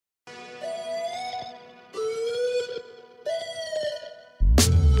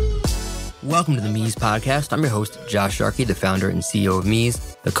Welcome to the Mees Podcast. I'm your host, Josh Sharkey, the founder and CEO of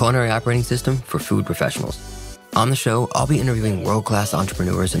Mees, the culinary operating system for food professionals. On the show, I'll be interviewing world-class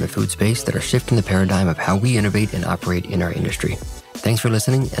entrepreneurs in the food space that are shifting the paradigm of how we innovate and operate in our industry. Thanks for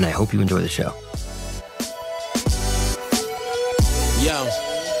listening, and I hope you enjoy the show. Yo,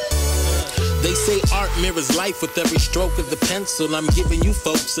 they say art mirrors life with every stroke of the pencil. I'm giving you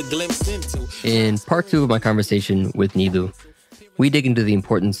folks a glimpse into. In part 2 of my conversation with Nilou, we dig into the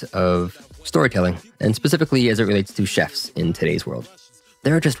importance of storytelling, and specifically as it relates to chefs in today's world.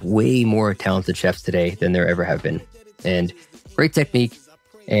 There are just way more talented chefs today than there ever have been. And great technique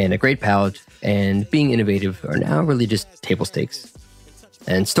and a great palate and being innovative are now really just table stakes.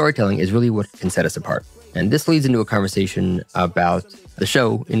 And storytelling is really what can set us apart. And this leads into a conversation about the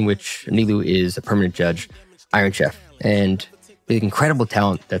show in which Nilou is a permanent judge, Iron Chef, and the incredible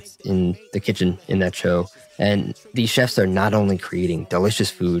talent that's in the kitchen in that show. And these chefs are not only creating delicious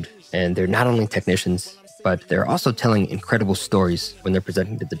food, and they're not only technicians, but they're also telling incredible stories when they're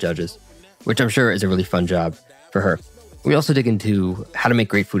presenting to the judges, which I'm sure is a really fun job for her. We also dig into how to make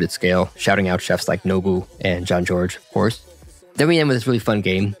great food at scale, shouting out chefs like Nobu and John George, of course. Then we end with this really fun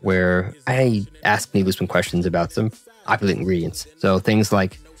game where I ask Nilou some questions about some opulent ingredients. So things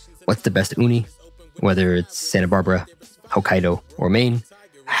like, what's the best uni, whether it's Santa Barbara, Hokkaido, or Maine,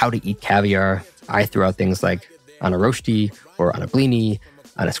 how to eat caviar. I threw out things like on a rosti or on a blini,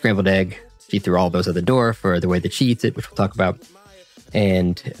 on a scrambled egg. She threw all those at the door for the way that she eats it, which we'll talk about.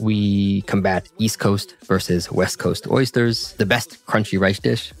 And we combat East Coast versus West Coast oysters, the best crunchy rice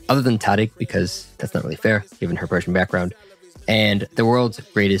dish, other than tarik, because that's not really fair, given her Persian background, and the world's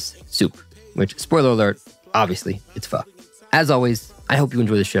greatest soup, which, spoiler alert, obviously, it's pho. As always, I hope you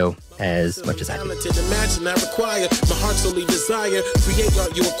enjoy the show as much as I do. Imagine I require my heart's only desire. Create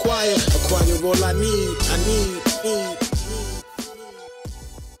art you acquire all I need.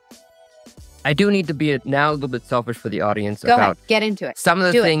 I do need to be now a little bit selfish for the audience Go about ahead. Get into it. some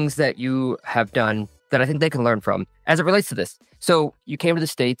of the things that you have done that I think they can learn from as it relates to this. So you came to the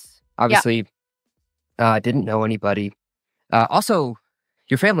States, obviously, didn't know anybody. Also,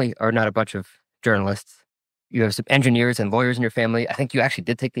 your family are not a bunch of journalists. You have some engineers and lawyers in your family. I think you actually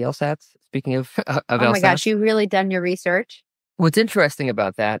did take the LSATs, speaking of LSATs. Oh my gosh, you really done your research? What's interesting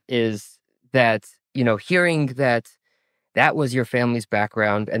about that is that, hearing that was your family's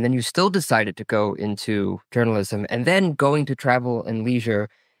background, and then you still decided to go into journalism, and then going to Travel and Leisure,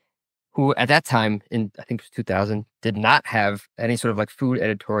 who at that time, I think it was 2000, did not have any sort of like food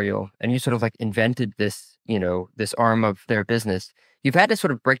editorial, and you sort of like invented this, this arm of their business. You've had to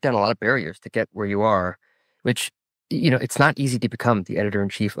sort of break down a lot of barriers to get where you are, which, it's not easy to become the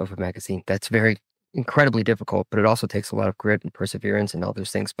editor-in-chief of a magazine. That's very incredibly difficult, but it also takes a lot of grit and perseverance and all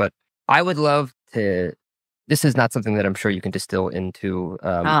those things. But I would love to... This is not something that I'm sure you can distill into,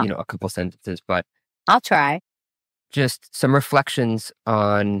 a couple sentences, but I'll try. Just some reflections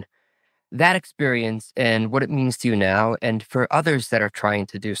on that experience and what it means to you now. And for others that are trying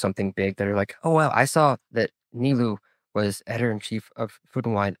to do something big that are like, oh, wow, I saw that Nilou was editor-in-chief of Food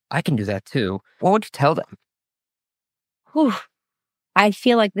and Wine. I can do that too. What would you tell them? Whew. I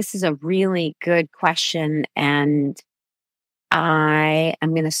feel like this is a really good question. And I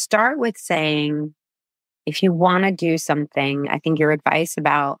am going to start with saying, if you want to do something, I think your advice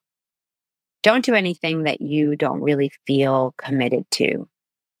about don't do anything that you don't really feel committed to.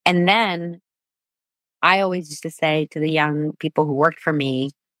 And then I always used to say to the young people who worked for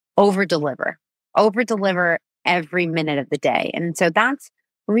me, over-deliver every minute of the day. And so that's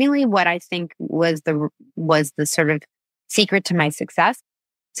really what I think was the sort of secret to my success.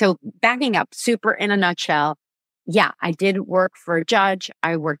 So backing up super in a nutshell, yeah, I did work for a judge.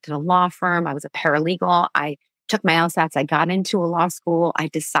 I worked in a law firm. I was a paralegal. I took my LSATs. I got into a law school. I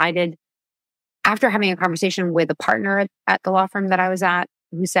decided, after having a conversation with a partner at the law firm that I was at,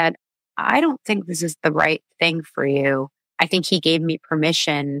 who said, I don't think this is the right thing for you. I think he gave me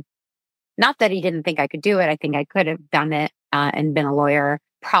permission. Not that he didn't think I could do it. I think I could have done it and been a lawyer.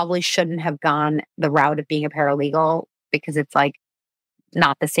 Probably shouldn't have gone the route of being a paralegal because it's like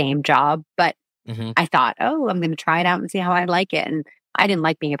not the same job. But I thought, I'm going to try it out and see how I like it. And I didn't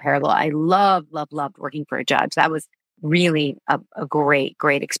like being a paralegal. I loved working for a judge. That was really a great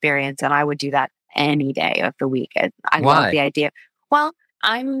experience. And I would do that any day of the week. I love the idea. Well,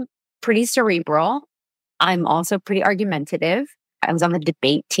 I'm pretty cerebral. I'm also pretty argumentative. I was on the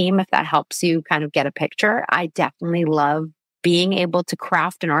debate team, if that helps you kind of get a picture. I definitely love being able to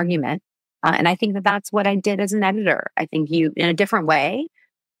craft an argument. And I think that that's what I did as an editor. I think you, in a different way,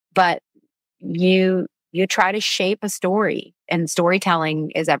 but you try to shape a story, and storytelling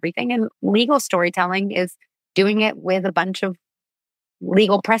is everything. And legal storytelling is doing it with a bunch of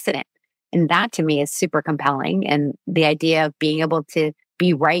legal precedent. And that to me is super compelling. And the idea of being able to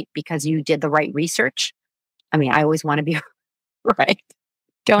be right because you did the right research. I mean, I always want to be right.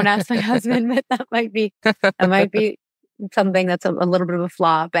 Don't ask my husband, but that might be something that's a little bit of a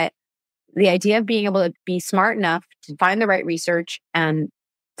flaw. But the idea of being able to be smart enough to find the right research and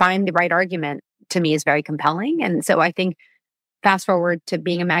find the right argument to me is very compelling. And so I think fast forward to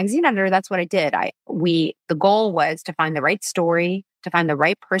being a magazine editor, that's what I did. The goal was to find the right story, to find the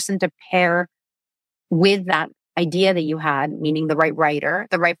right person to pair with that idea that you had, meaning the right writer,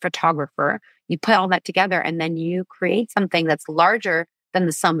 the right photographer. You put all that together and then you create something that's larger than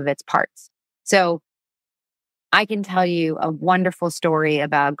the sum of its parts. So I can tell you a wonderful story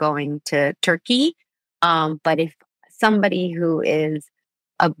about going to Turkey. But if somebody who is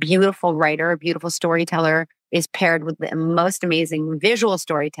a beautiful writer, a beautiful storyteller is paired with the most amazing visual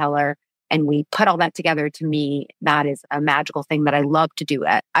storyteller, and we put all that together, to me, that is a magical thing that I love to do.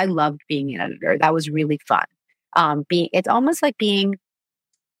 I loved being an editor. That was really fun. It's almost like being,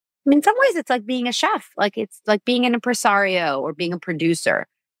 in some ways, it's like being a chef. Like it's like being an impresario or being a producer,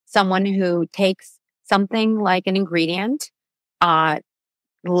 someone who takes something like an ingredient,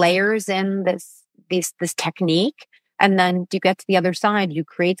 layers in this technique, and then you get to the other side, you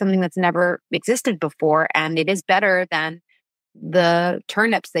create something that's never existed before, and it is better than the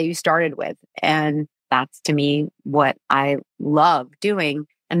turnips that you started with. And that's, to me, what I love doing.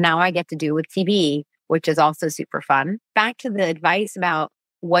 And now I get to do with TV, which is also super fun. Back to the advice about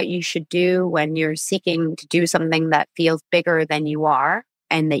what you should do when you're seeking to do something that feels bigger than you are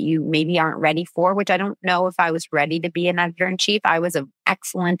and that you maybe aren't ready for, which I don't know if I was ready to be an editor-in-chief. I was an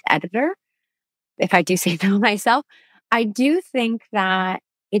excellent editor, if I do say so myself. I do think that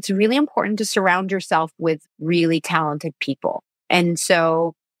it's really important to surround yourself with really talented people. And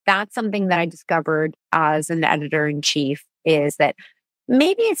so that's something that I discovered as an editor-in-chief, is that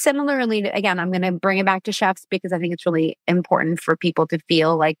maybe it's similarly to, again, I'm going to bring it back to chefs because I think it's really important for people to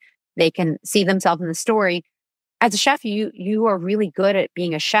feel like they can see themselves in the story. As a chef, you are really good at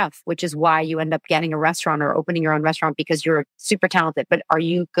being a chef, which is why you end up getting a restaurant or opening your own restaurant, because you're super talented. But are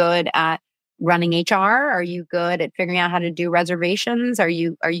you good at running HR? Are you good at figuring out how to do reservations? Are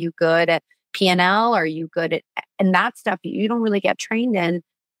you good at P&L? Are you good at, and that stuff you don't really get trained in,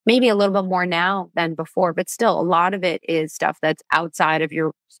 maybe a little bit more now than before, but still a lot of it is stuff that's outside of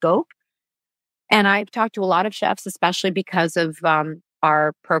your scope. And I've talked to a lot of chefs, especially because of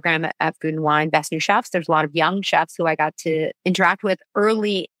our program at Food and Wine, Best New Chefs. There's a lot of young chefs who I got to interact with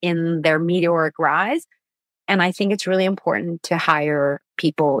early in their meteoric rise. And I think it's really important to hire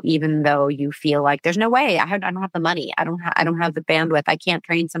people, even though you feel like there's no way, I don't have the money. I don't have the bandwidth. I can't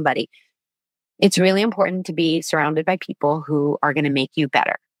train somebody. It's really important to be surrounded by people who are going to make you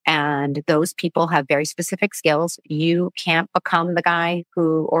better. And those people have very specific skills. You can't become the guy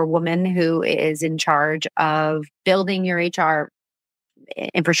or woman who is in charge of building your HR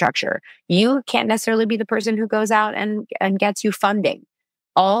infrastructure. You can't necessarily be the person who goes out and gets you funding.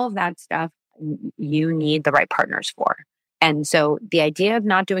 All of that stuff you need the right partners for. And so the idea of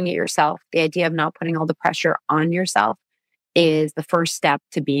not doing it yourself, the idea of not putting all the pressure on yourself, is the first step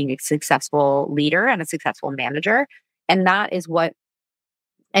to being a successful leader and a successful manager. And that is what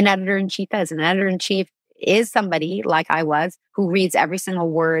an editor-in-chief is. An editor-in-chief is somebody like I was, who reads every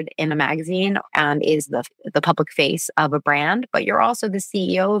single word in a magazine and is the public face of a brand, but you're also the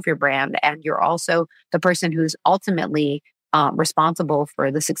CEO of your brand, and you're also the person who's ultimately responsible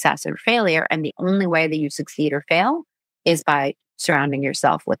for the success or failure. And the only way that you succeed or fail is by surrounding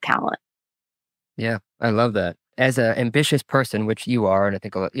yourself with talent. Yeah, I love that. As an ambitious person, which you are, and I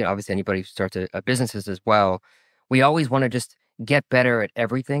think obviously anybody who starts a businesses as well, we always want to just get better at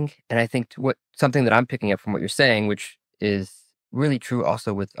everything. And I think something that I'm picking up from what you're saying, which is really true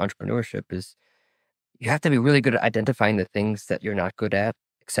also with entrepreneurship, is you have to be really good at identifying the things that you're not good at,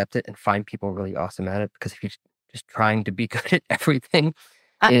 accept it, and find people really awesome at it. Because if you're just trying to be good at everything,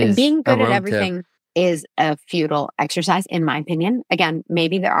 being good at everything is a futile exercise, in my opinion. Again,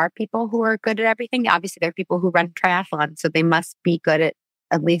 maybe there are people who are good at everything. Obviously, there are people who run triathlon, so they must be good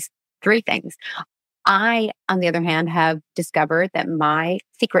at least 3 things. I, on the other hand, have discovered that my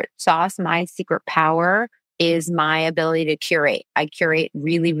secret sauce, my secret power, is my ability to curate. I curate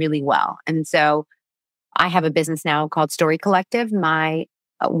really, really well. And so I have a business now called Story Collective.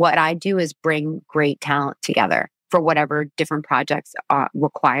 What I do is bring great talent together for whatever different projects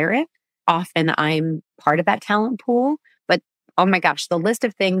require it. Often I'm part of that talent pool, but oh my gosh, the list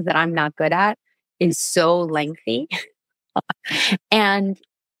of things that I'm not good at is so lengthy. And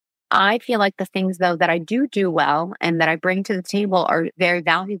I feel like the things, though, that I do well and that I bring to the table are very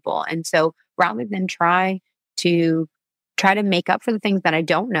valuable. And so rather than try to try to make up for the things that I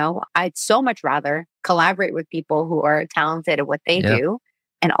don't know. I'd so much rather collaborate with people who are talented at what they do,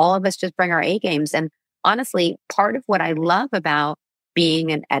 and all of us just bring our A games. And honestly, part of what I love about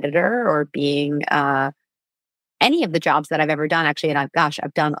being an editor or being any of the jobs that I've ever done, actually, and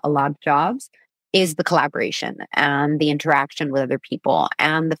I've done a lot of jobs, is the collaboration and the interaction with other people,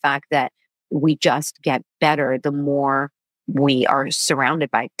 and the fact that we just get better the more we are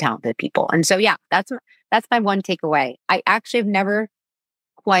surrounded by talented people. And so, yeah, that's my one takeaway. I actually have never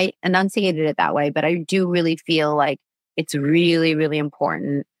quite enunciated it that way, but I do really feel like it's really, really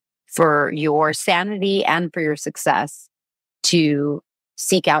important for your sanity and for your success to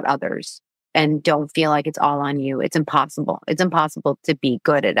seek out others and don't feel like it's all on you. It's impossible. It's impossible to be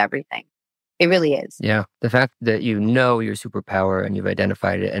good at everything. It really is. Yeah. The fact that you know your superpower and you've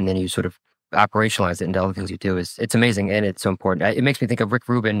identified it and then you sort of operationalize it into all the things you do it's amazing, and it's so important. It makes me think of Rick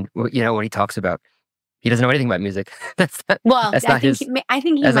Rubin, when he talks about he doesn't know anything about music. I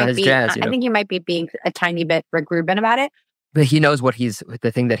think he might be being a tiny bit Rick Rubin about it. But he knows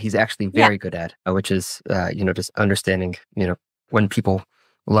the thing that he's actually very good at, which is, just understanding, when people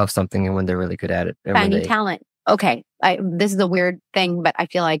love something and when they're really good at it. Finding talent. Okay. This is a weird thing, but I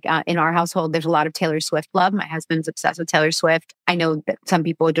feel like in our household, there's a lot of Taylor Swift love. My husband's obsessed with Taylor Swift. I know that some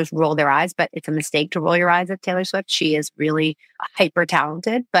people would just roll their eyes, but it's a mistake to roll your eyes at Taylor Swift. She is really hyper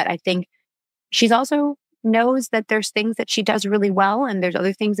talented, but I think she's also knows that there's things that she does really well, and there's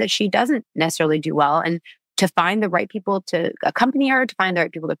other things that she doesn't necessarily do well. And to find the right people to accompany her, to find the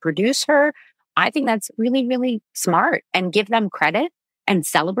right people to produce her, I think that's really, really smart, and give them credit and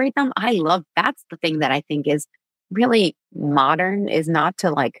celebrate them. That's the thing that I think is really modern, is not to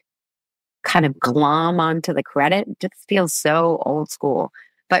like kind of glom onto the credit. It just feels so old school,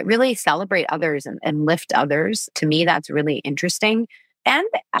 but really celebrate others and lift others. To me, that's really interesting. And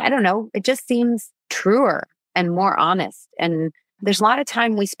I don't know, it just seems truer and more honest. And there's a lot of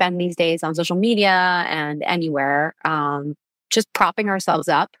time we spend these days on social media and anywhere, just propping ourselves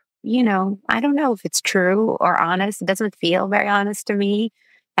up. I don't know if it's true or honest. It doesn't feel very honest to me.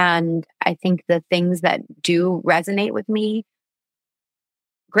 And I think the things that do resonate with me,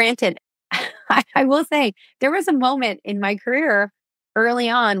 granted, I will say there was a moment in my career early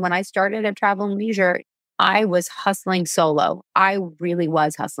on when I started at Travel and Leisure, I was hustling solo. I really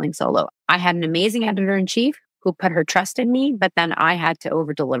was hustling solo. I had an amazing editor-in-chief who put her trust in me, but then I had to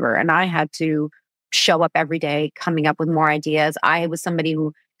over-deliver, and I had to show up every day coming up with more ideas. I was somebody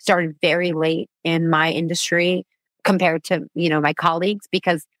who started very late in my industry compared to, my colleagues,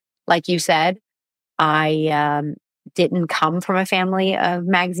 because like you said, I didn't come from a family of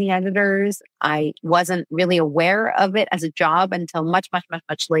magazine editors. I wasn't really aware of it as a job until much, much, much,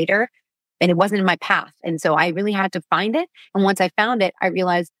 much later. And it wasn't in my path. And so I really had to find it. And once I found it, I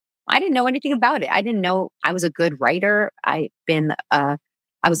realized I didn't know anything about it. I didn't know I was a good writer. I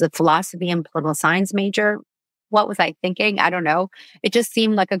was a philosophy and political science major. What was I thinking? I don't know. It just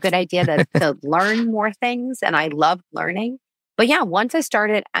seemed like a good idea to learn more things. And I loved learning. But yeah, once I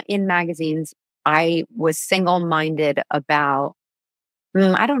started in magazines, I was single-minded about,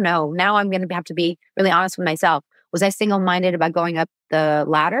 I don't know. Now I'm going to have to be really honest with myself. Was I single-minded about going up the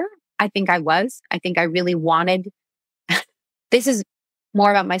ladder? I think I was. I think I really wanted, this is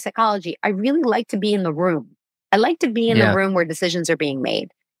more about my psychology. I really like to be in the room. I like to be in the room where decisions are being made.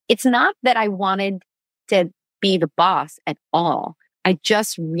 It's not that I wanted to be the boss at all. I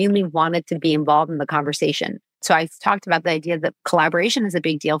just really wanted to be involved in the conversation. So I talked about the idea that collaboration is a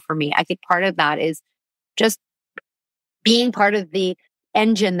big deal for me. I think part of that is just being part of the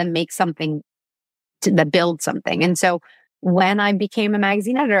engine that makes something, that builds something. And so when I became a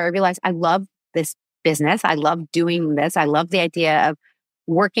magazine editor, I realized I love this business. I love doing this. I love the idea of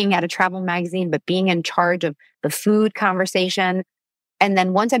working at a travel magazine, but being in charge of the food conversation. And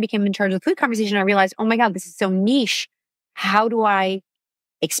then once I became in charge of the food conversation, I realized, oh my God, this is so niche. How do I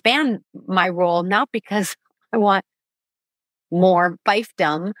expand my role? Not because I want more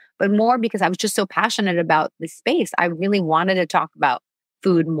fiefdom, but more because I was just so passionate about the space. I really wanted to talk about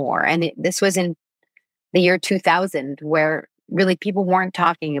food more. And this was in the year 2000, where really people weren't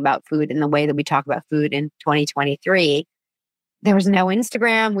talking about food in the way that we talk about food in 2023. There was no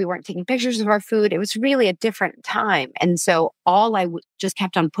Instagram. We weren't taking pictures of our food. It was really a different time. And so all I just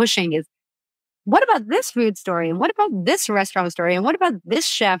kept on pushing is, what about this food story? And what about this restaurant story? And what about this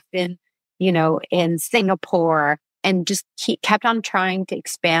chef in Singapore? And just kept on trying to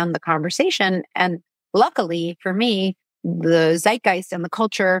expand the conversation. And luckily for me, the zeitgeist and the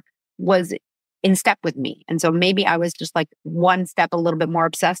culture was in step with me. And so maybe I was just like one step a little bit more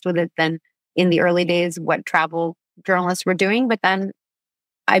obsessed with it than in the early days what travel journalists were doing. But then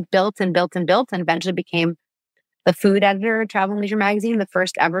I built and built and built, and eventually became the food editor at Travel and Leisure Magazine, the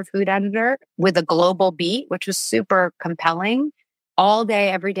first ever food editor with a global beat, which was super compelling. All day,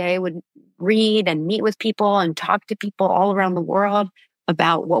 every day would read and meet with people and talk to people all around the world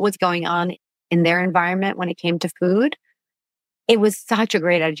about what was going on in their environment when it came to food. It was such a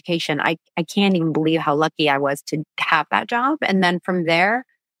great education. I can't even believe how lucky I was to have that job. And then from there,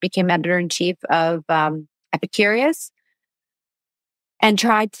 became editor-in-chief of Epicurious and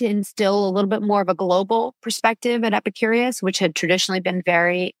tried to instill a little bit more of a global perspective at Epicurious, which had traditionally been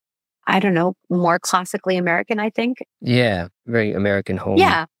very, I don't know, more classically American, I think. Yeah, very American home.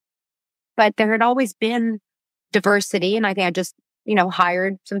 Yeah. But there had always been diversity. And I think I just,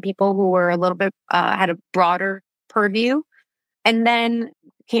 hired some people who were a little bit, had a broader purview. And then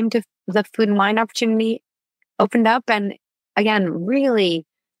came to the food and wine opportunity, opened up. And again, really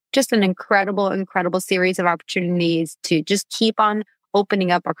just an incredible series of opportunities to just keep on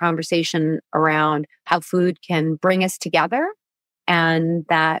opening up our conversation around how food can bring us together and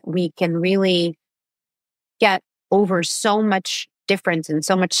that we can really get over so much difference and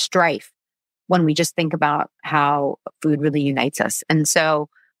so much strife when we just think about how food really unites us. And so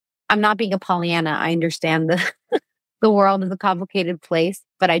I'm not being a Pollyanna. I understand the world is a complicated place,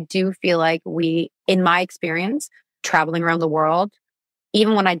 but I do feel like in my experience, traveling around the world,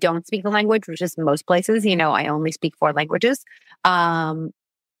 even when I don't speak the language, which is most places, I only speak 4 languages. When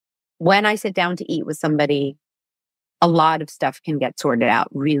I sit down to eat with somebody, a lot of stuff can get sorted out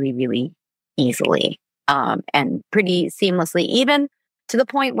really, really easily and pretty seamlessly, even to the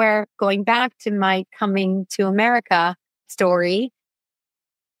point where, going back to my coming to America story,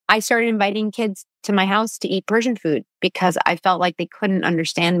 I started inviting kids to my house to eat Persian food because I felt like they couldn't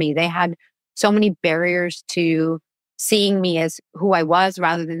understand me. They had so many barriers to seeing me as who I was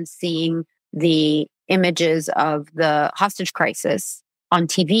rather than seeing the images of the hostage crisis on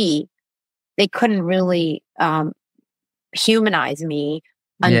TV. They couldn't really humanize me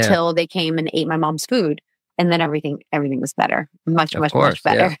until they came and ate my mom's food. And then everything was better. Much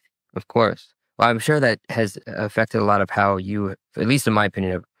better. Yeah. Of course. Well, I'm sure that has affected a lot of how you, at least in my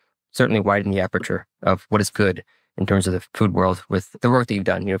opinion, have certainly widened the aperture of what is good in terms of the food world with the work that you've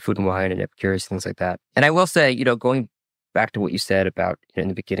done, food and wine and Epicurious, things like that. And I will say, going back to what you said about in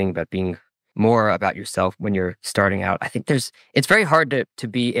the beginning about being more about yourself when you're starting out, I think it's very hard to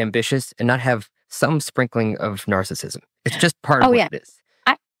be ambitious and not have some sprinkling of narcissism. It's just part of what it is.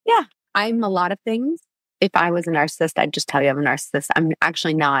 I'm a lot of things. If I was a narcissist, I'd just tell you I'm a narcissist. I'm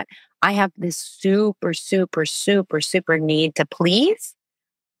actually not. I have this super need to please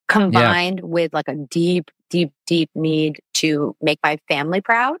combined with like a deep need to make my family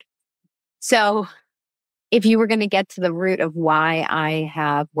proud. So if you were going to get to the root of why I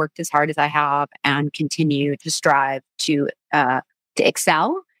have worked as hard as I have and continue to strive to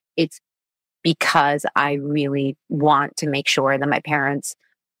excel, it's because I really want to make sure that my parents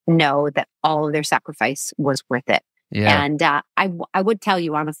know that all of their sacrifice was worth it. Yeah. And I would tell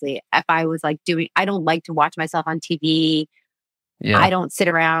you honestly, if I was like I don't like to watch myself on TV. Yeah. I don't sit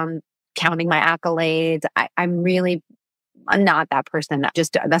around counting my accolades. I'm not that person.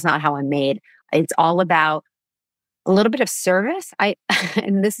 That's not how I'm made. It's all about a little bit of service.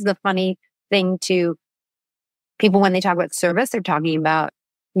 And this is a funny thing to people when they talk about service, they're talking about,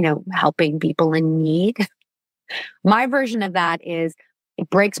 helping people in need. My version of that is it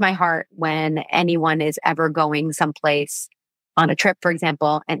breaks my heart when anyone is ever going someplace on a trip, for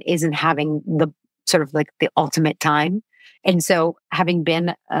example, and isn't having the sort of like the ultimate time. And so having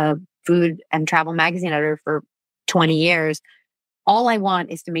been a food and travel magazine editor for 20 years, all I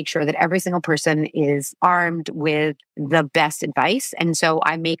want is to make sure that every single person is armed with the best advice. And so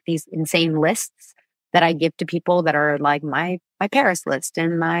I make these insane lists that I give to people that are like my Paris list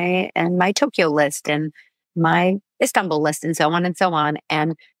and my Tokyo list and my Istanbul list and so on and so on.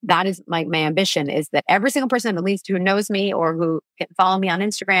 And that is my ambition is that every single person, at least who knows me or who can follow me on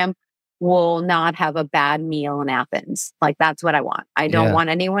Instagram, will not have a bad meal in Athens. Like that's what I want. I don't want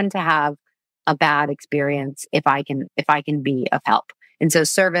anyone to have a bad experience if I can be of help. And so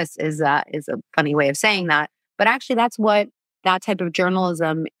service is a funny way of saying that, but actually that's what that type of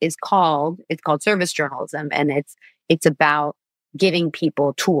journalism is called. It's called service journalism, and it's about giving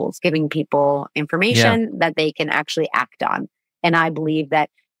people tools, giving people information that they can actually act on. And I believe that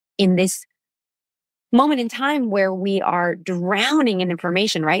in this moment in time where we are drowning in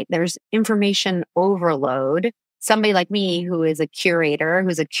information, right? There's information overload. Somebody like me who's a curator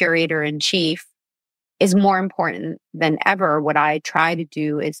in chief is more important than ever. What I try to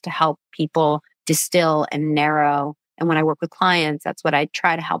do is to help people distill and narrow. And when I work with clients, that's what I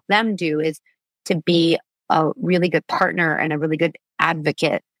try to help them do is to be a really good partner and a really good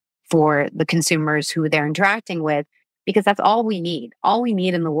advocate for the consumers who they're interacting with, because that's all we need. All we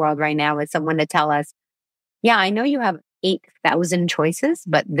need in the world right now is someone to tell us, yeah, I know you have 8,000 choices,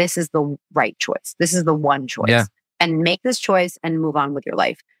 but this is the right choice. This is the one choice. Yeah. And make this choice and move on with your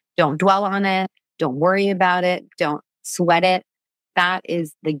life. Don't dwell on it. Don't worry about it. Don't sweat it. That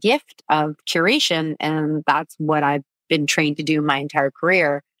is the gift of curation. And that's what I've been trained to do my entire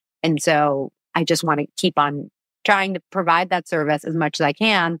career. And so I just want to keep on trying to provide that service as much as I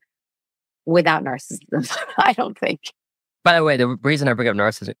can without narcissism, I don't think. By the way, the reason I bring up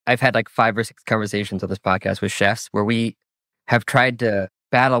narcissism, I've had like 5 or 6 conversations on this podcast with chefs where we have tried to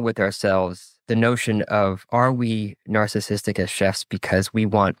battle with ourselves the notion of, are we narcissistic as chefs because we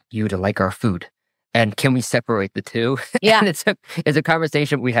want you to like our food? And can we separate the two? Yeah. And it's a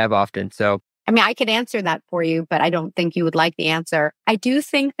conversation we have often. So, I mean, I could answer that for you, but I don't think you would like the answer. I do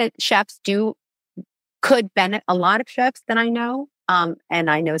think that chefs could benefit, a lot of chefs that I know, and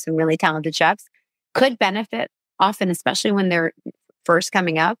I know some really talented chefs, could benefit often, especially when they're first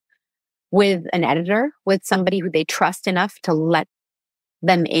coming up, with an editor, with somebody who they trust enough to let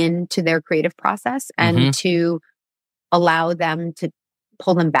them into their creative process and to allow them to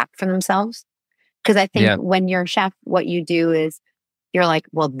pull them back from themselves. Because I think when you're a chef, what you do is you're like,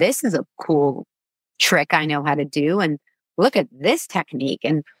 well, this is a cool trick I know how to do. And look at this technique.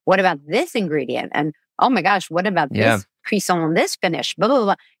 And what about this ingredient? And oh my gosh, what about this cuisson and this finish? Blah, blah,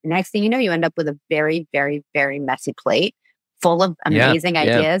 blah. The next thing you know, you end up with a very, very, very messy plate full of amazing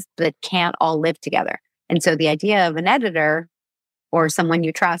ideas that can't all live together. And so the idea of an editor or someone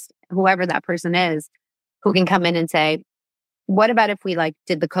you trust, whoever that person is, who can come in and say, what about if we like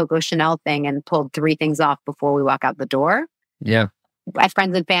did the Coco Chanel thing and pulled 3 things off before we walk out the door? Yeah. As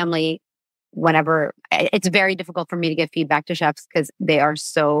friends and family, whenever, it's very difficult for me to give feedback to chefs because they are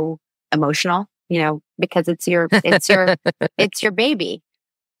so emotional, because it's your baby.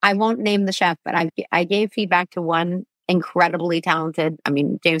 I won't name the chef, but I gave feedback to one incredibly talented,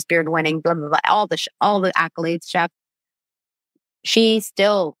 James Beard winning, blah, blah, blah, all the accolades chef. She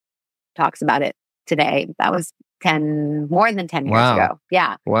still talks about it today. That was more than 10 years ago.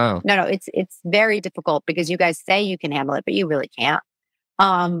 Yeah. Wow. No, it's very difficult because you guys say you can handle it, but you really can't.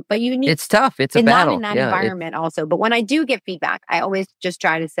 But you need, it's tough. It's a battle. Not in that environment also. But when I do get feedback, I always just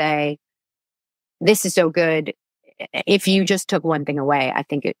try to say, this is so good. If you just took one thing away, I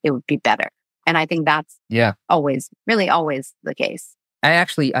think it would be better. And I think that's really always the case. I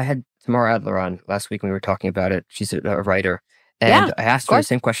had Tamara Adler on last week when we were talking about it. She's a writer. And I asked her the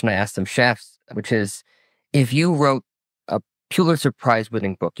same question I asked some chefs, which is, if you wrote a Pulitzer Prize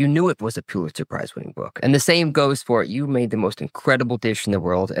winning book, you knew it was a Pulitzer Prize winning book. And the same goes for, you made the most incredible dish in the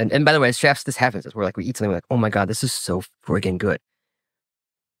world. And by the way, as chefs, this happens. We're like, we eat something, we're like, oh my God, this is so friggin' good.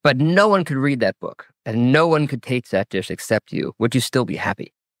 But no one could read that book and no one could taste that dish except you. Would you still be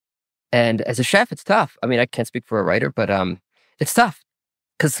happy? And as a chef, it's tough. I can't speak for a writer, but it's tough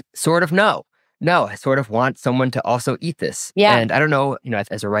because No, I sort of want someone to also eat this. Yeah. And I don't know,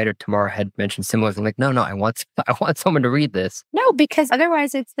 as a writer, Tamara had mentioned similar things like, no, I want someone to read this. No, because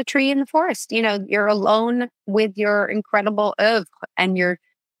otherwise it's the tree in the forest. You're alone with your incredible oeuvre and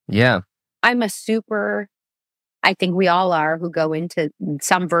I think we all are who go into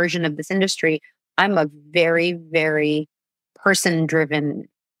some version of this industry. I'm a very, very person-driven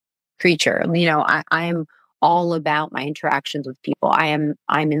creature. I'm all about my interactions with people. I'm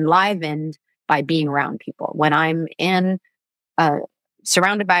enlivened by being around people. When I'm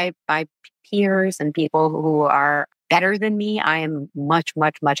surrounded by peers and people who are better than me, I am much,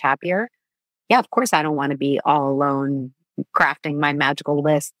 much, much happier. Yeah, of course, I don't want to be all alone crafting my magical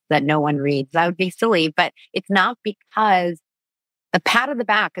list that no one reads. That would be silly, but it's not because the pat on the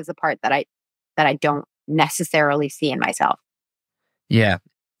back is the part that I don't necessarily see in myself. Yeah.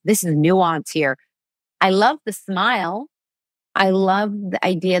 This is nuance here. I love the smile. I love the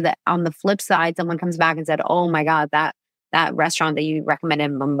idea that on the flip side, someone comes back and said, oh my God, that restaurant that you recommended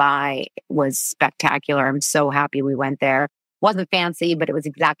in Mumbai was spectacular. I'm so happy we went there. Wasn't fancy, but it was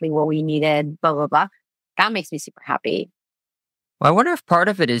exactly what we needed, blah, blah, blah. That makes me super happy. Well, I wonder if part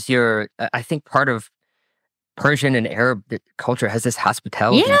of it is I think part of Persian and Arab culture has this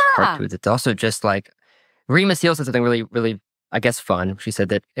hospitality part to it. It's also just like, Rima Seal said something really, really, I guess, fun. She said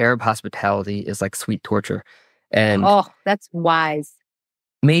that Arab hospitality is like sweet torture. And that's wise.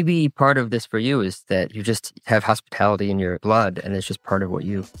 Maybe part of this for you is that you just have hospitality in your blood and it's just part of what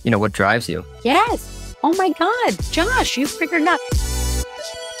what drives you. Yes. Oh my God. Josh, you figured it out.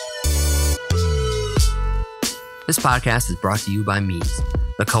 This podcast is brought to you by Meez,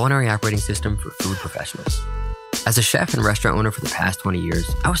 the culinary operating system for food professionals. As a chef and restaurant owner for the past 20 years,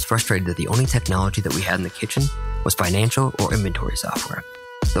 I was frustrated that the only technology that we had in the kitchen was financial or inventory software.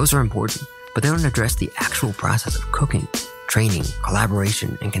 Those are important, but they don't address the actual process of cooking, training,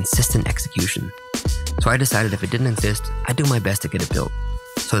 collaboration, and consistent execution. So I decided if it didn't exist, I'd do my best to get it built.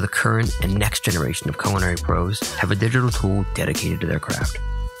 So the current and next generation of culinary pros have a digital tool dedicated to their craft.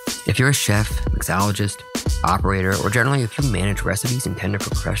 If you're a chef, mixologist, operator, or generally if you manage recipes intended for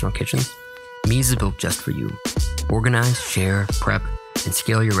professional kitchens, Mies is built just for you. Organize, share, prep, and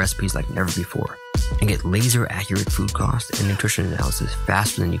scale your recipes like never before, and get laser-accurate food cost and nutrition analysis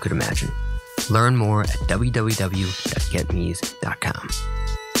faster than you could imagine. Learn more at www.getmies.com.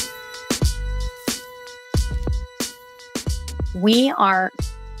 We are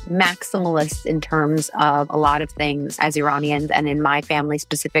maximalists in terms of a lot of things as Iranians, and in my family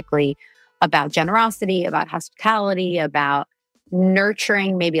specifically, about generosity, about hospitality, about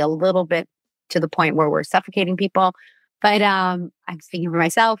nurturing, maybe a little bit to the point where we're suffocating people. But I'm speaking for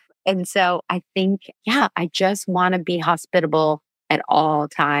myself. And so I think, I just want to be hospitable at all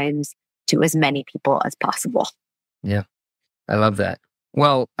times to as many people as possible. Yeah, I love that.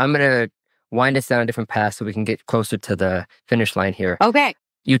 Well, I'm going to wind us down a different path so we can get closer to the finish line here. Okay.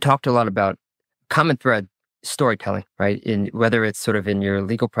 You talked a lot about common thread storytelling, right? In whether it's sort of in your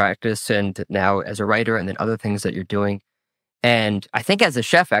legal practice and now as a writer and then other things that you're doing. And I think as a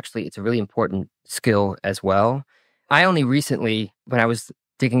chef, actually, it's a really important skill as well. I only recently, when I was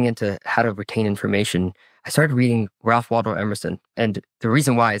digging into how to retain information, I started reading Ralph Waldo Emerson. And the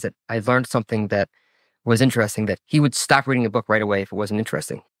reason why is that I learned something that was interesting, that he would stop reading a book right away if it wasn't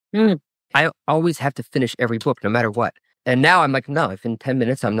interesting. I always have to finish every book, no matter what. And now I'm like, no, if in 10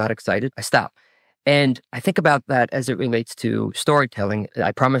 minutes I'm not excited, I stop. And I think about that as it relates to storytelling.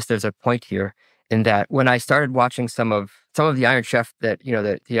 I promise there's a point here in that when I started watching some of the Iron Chef that,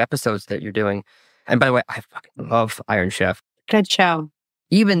 the episodes that you're doing, and by the way, I fucking love Iron Chef. Good show.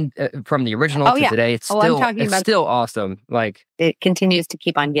 Even from the original to today, it's still awesome. Like, it continues to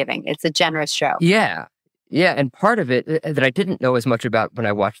keep on giving. It's a generous show. Yeah. Yeah, and part of it that I didn't know as much about when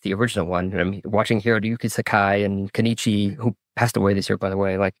I watched the original one, and I'm watching Hiroyuki Sakai and Kenichi, who passed away this year, by the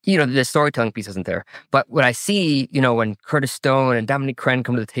way, the storytelling piece isn't there. But what I see, when Curtis Stone and Dominique Crenn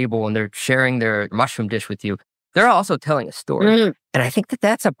come to the table and they're sharing their mushroom dish with you, they're also telling a story. And I think that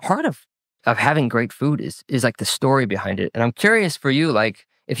that's a part of having great food is like the story behind it. And I'm curious for you, like,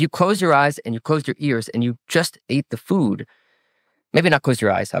 if you close your eyes and you close your ears and you just ate the food, maybe not close your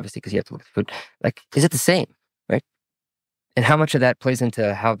eyes, obviously, because you have to look at the food. Like, is it the same, right? And how much of that plays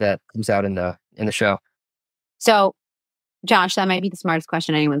into how that comes out in the show? So, Josh, that might be the smartest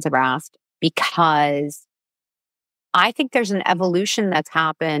question anyone's ever asked, because I think there's an evolution that's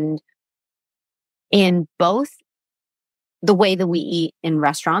happened in both the way that we eat in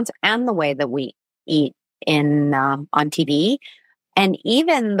restaurants and the way that we eat on TV, and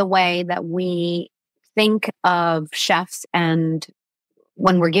even the way that we think of chefs and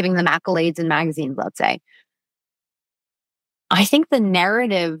when we're giving them accolades in magazines, let's say. I think the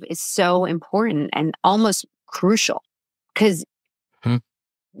narrative is so important and almost crucial, because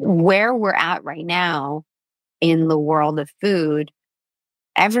where we're at right now in the world of food,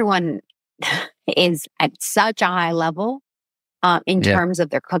 everyone is at such a high level in terms of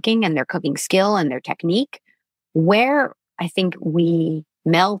their cooking and their cooking skill and their technique, where I think we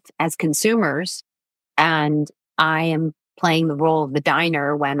melt as consumers. And I am playing the role of the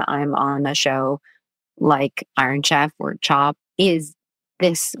diner when I'm on a show like Iron Chef or Chop. Is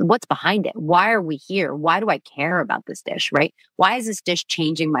this, what's behind it? Why are we here? Why do I care about this dish, right? Why is this dish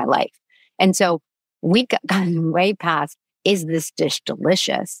changing my life? And so we've gotten way past, is this dish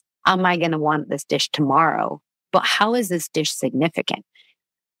delicious? Am I going to want this dish tomorrow? But how is this dish significant?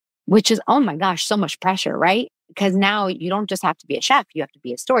 Which is, oh my gosh, so much pressure, right? Because now you don't just have to be a chef. You have to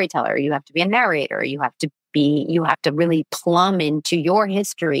be a storyteller. You have to be a narrator. You have to really plumb into your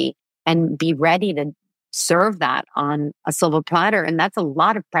history and be ready to serve that on a silver platter. And that's a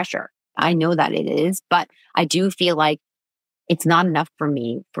lot of pressure. I know that it is, but I do feel like it's not enough for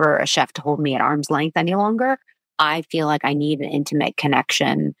me for a chef to hold me at arm's length any longer. I feel like I need an intimate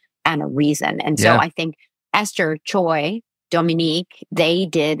connection and a reason. And so I think Esther, Choi, Dominique, they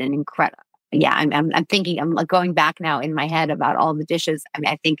did an incredible. Yeah, I'm thinking, I'm like going back now in my head about all the dishes. I mean,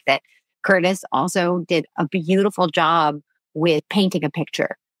 I think that Curtis also did a beautiful job with painting a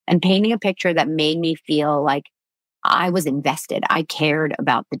picture that made me feel like I was invested. I cared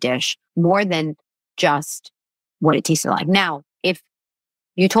about the dish more than just what it tasted like. Now, if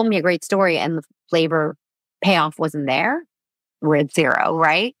you told me a great story and the flavor payoff wasn't there, we're at zero,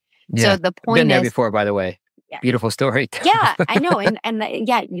 right? Yeah. So the point Been there is, before, by the way. Yeah. Beautiful story. Yeah, I know. And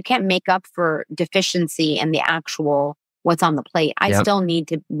you can't make up for deficiency and the actual what's on the plate. I still need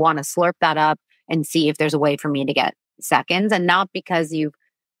to want to slurp that up and see if there's a way for me to get seconds, and not because you've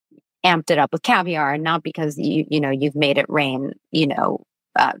amped it up with caviar, and not because you've made it rain,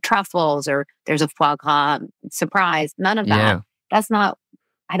 truffles, or there's a foie gras surprise. None of that. Yeah. That's not,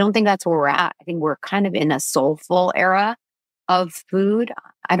 I don't think that's where we're at. I think we're kind of in a soulful era of food.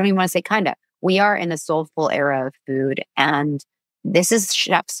 I don't even want to say kind of. We are in a soulful era of food. And this is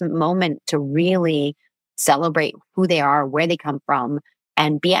chef's moment to really celebrate who they are, where they come from,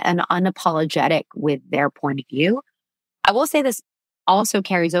 and be unapologetic with their point of view. I will say this also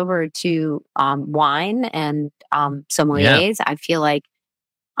carries over to wine and sommeliers. I feel like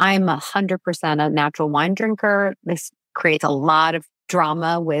I'm 100% a natural wine drinker. This creates a lot of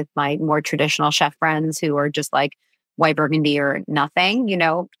drama with my more traditional chef friends who are just like white Burgundy or nothing,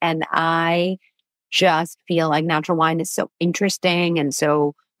 and I just feel like natural wine is so interesting and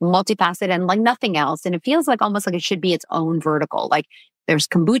so multifaceted and like nothing else. And it feels like almost like it should be its own vertical. Like there's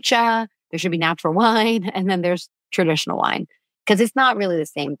kombucha, there should be natural wine, and then there's traditional wine, because it's not really the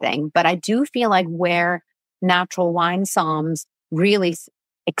same thing. But I do feel like where natural wine somms really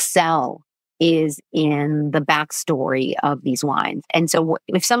excel is in the backstory of these wines. And so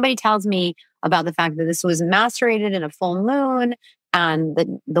if somebody tells me about the fact that this was macerated in a full moon and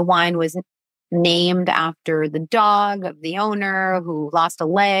the wine was named after the dog of the owner who lost a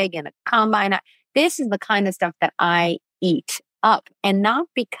leg in a combine, this is the kind of stuff that I eat up. And not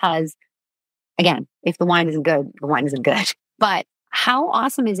because, again, if the wine isn't good, the wine isn't good. But how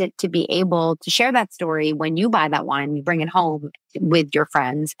awesome is it to be able to share that story when you buy that wine, you bring it home with your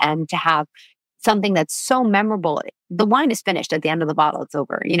friends, and to have something that's so memorable. The wine is finished at the end of the bottle, it's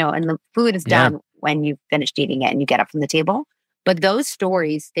over, and the food is done when you've finished eating it and you get up from the table. But those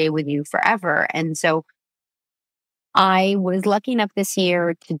stories stay with you forever. And so I was lucky enough this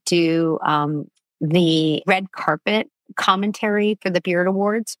year to do the red carpet commentary for the Beard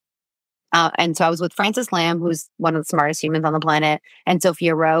Awards. And so I was with Frances Lam, who's one of the smartest humans on the planet, and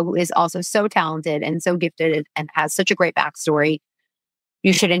Sophia Rowe, who is also so talented and so gifted and has such a great backstory.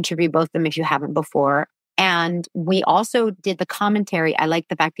 You should interview both of them if you haven't before. And we also did the commentary. I like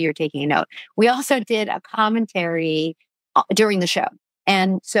the fact that you're taking a note. We also did a commentary during the show.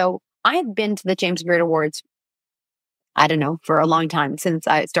 And so I had been to the James Beard Awards, I don't know, for a long time, since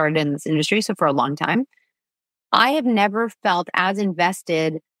I started in this industry. So for a long time, I have never felt as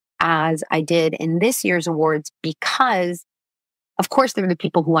invested as I did in this year's awards, because of course there were the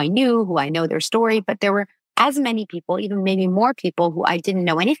people who I knew, who I know their story, but there were as many people, even maybe more people, who I didn't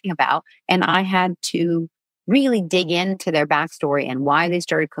know anything about. And I had to really dig into their backstory and why they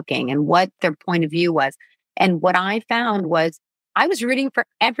started cooking and what their point of view was. And what I found was I was rooting for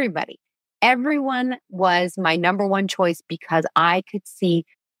everybody. Everyone was my number one choice, because I could see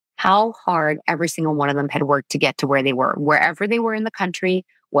how hard every single one of them had worked to get to where they were, wherever they were in the country,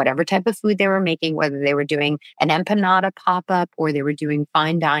 whatever type of food they were making, whether they were doing an empanada pop-up or they were doing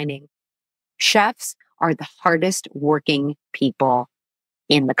fine dining. Chefs are the hardest working people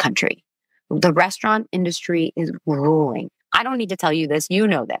in the country. The restaurant industry is grueling. I don't need to tell you this, you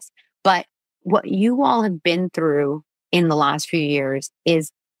know this, but what you all have been through in the last few years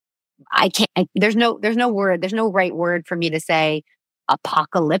is, there's no right word for me to say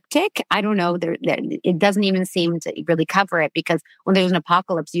apocalyptic. I don't know. It doesn't even seem to really cover it, because when there's an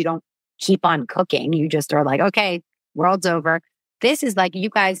apocalypse, you don't keep on cooking. You just are like, okay, world's over. This is like you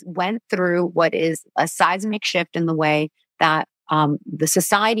guys went through what is a seismic shift in the way that the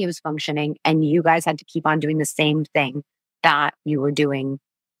society was functioning, and you guys had to keep on doing the same thing that you were doing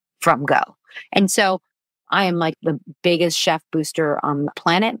from go. And so I am like the biggest chef booster on the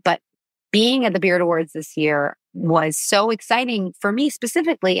planet, but being at the Beard Awards this year was so exciting for me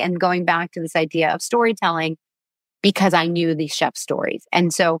specifically, and going back to this idea of storytelling, because I knew these chef stories.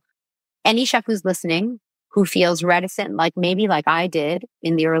 And so any chef who's listening who feels reticent, like maybe like I did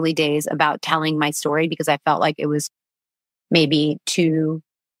in the early days, about telling my story because I felt like it was maybe too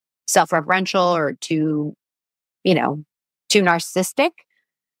self-referential or too narcissistic,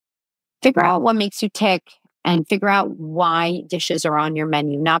 figure out what makes you tick and figure out why dishes are on your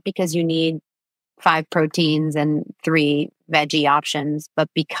menu, not because you need 5 proteins and 3 veggie options, but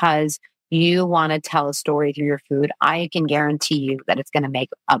because you want to tell a story through your food. I can guarantee you that it's going to make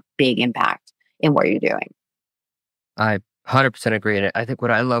a big impact in what you're doing. I 100% agree. And I think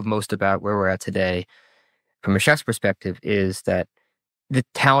what I love most about where we're at today, from a chef's perspective, is that the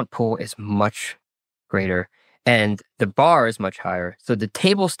talent pool is much greater and the bar is much higher. So the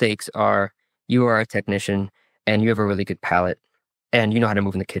table stakes are, you are a technician and you have a really good palate and you know how to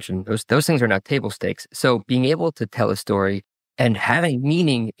move in the kitchen. Those things are not table stakes. So being able to tell a story and having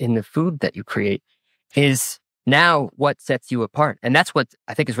meaning in the food that you create is now what sets you apart. And that's what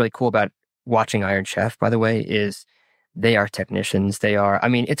I think is really cool about watching Iron Chef, by the way, is They are technicians. I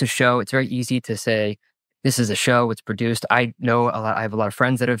mean, it's a show. It's very easy to say, this is a show. It's produced. I have a lot of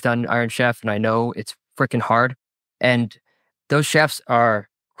friends that have done Iron Chef, and I know it's freaking hard. And those chefs are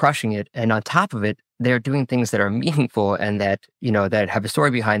crushing it. And on top of it, they're doing things that are meaningful and that, that have a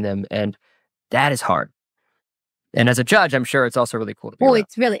story behind them. And that is hard. And as a judge, I'm sure it's also really cool to be around.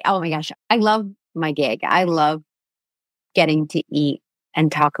 It's really, oh my gosh, I love my gig. I love getting to eat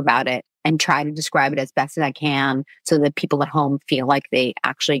and talk about it and try to describe it as best as I can so that people at home feel like they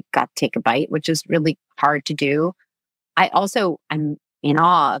actually got to take a bite, which is really hard to do. I'm in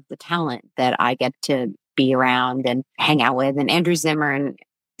awe of the talent that I get to be around and hang out with. And Andrew Zimmern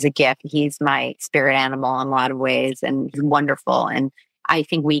is a gift. He's my spirit animal in a lot of ways, and he's wonderful. And I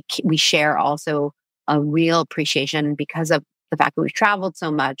think we share also a real appreciation because of the fact that we've traveled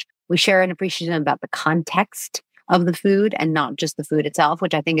so much. We share an appreciation about the context of the food and not just the food itself,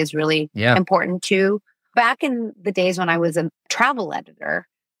 which I think is really important too. Back in the days when I was a travel editor,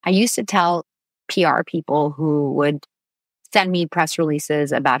 I used to tell PR people who would send me press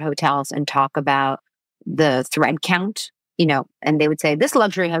releases about hotels and talk about the thread count, and they would say, this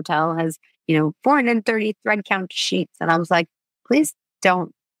luxury hotel has, 430 thread count sheets. And I was like, please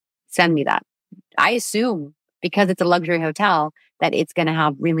don't send me that. I assume because it's a luxury hotel that it's going to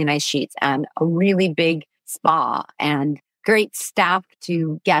have really nice sheets and a really big spa and great staff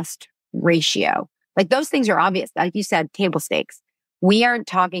to guest ratio. Like those things are obvious. Like you said, table stakes. We aren't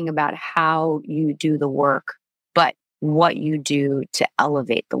talking about how you do the work, but what you do to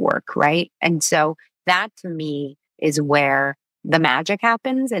elevate the work, right? And so that to me is where the magic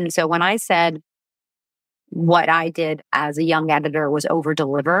happens. And so when I said what I did as a young editor was over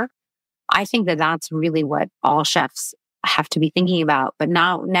deliver, I think that that's really what all chefs have to be thinking about. But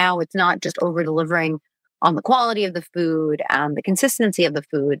now it's not just over delivering on the quality of the food and the consistency of the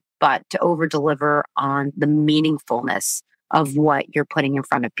food, but to over deliver on the meaningfulness of what you're putting in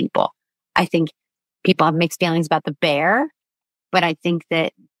front of people. I think people have mixed feelings about the bear, but I think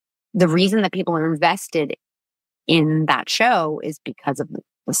that the reason that people are invested in that show is because of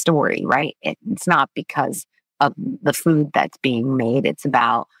the story, right? It's not because of the food that's being made. It's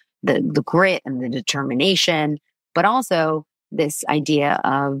about the grit and the determination, but also this idea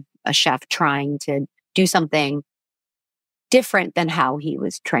of a chef trying to do something different than how he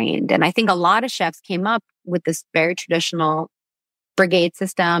was trained. And I think a lot of chefs came up with this very traditional brigade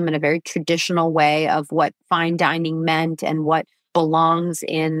system and a very traditional way of what fine dining meant and what belongs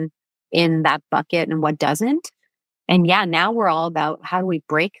in that bucket and what doesn't. And now we're all about how do we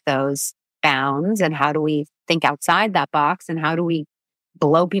break those bounds and how do we think outside that box and how do we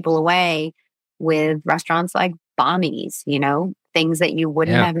blow people away with restaurants like Bonnie's, things that you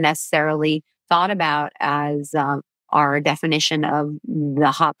wouldn't have necessarily thought about as our definition of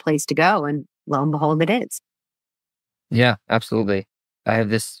the hot place to go. And lo and behold, it is. Yeah, absolutely. I have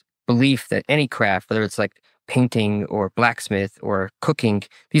this belief that any craft, whether it's like painting or blacksmith or cooking,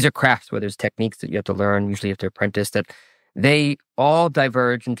 these are crafts where there's techniques that you have to learn, usually you have to apprentice, that they all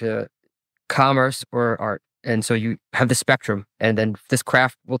diverge into commerce or art. And so you have the spectrum, and then this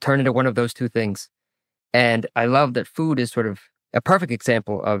craft will turn into one of those two things. And I love that food is sort of a perfect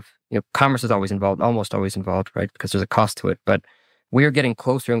example of, commerce is always involved, almost always involved, right? Because there's a cost to it. But we are getting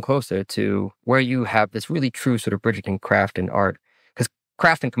closer and closer to where you have this really true sort of bridging craft and art. Because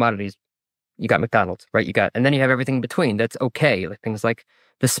craft and commodities, you got McDonald's, right? And then you have everything in between that's okay, like things like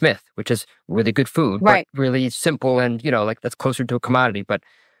the Smith, which is really good food, right, but really simple and, that's closer to a commodity. But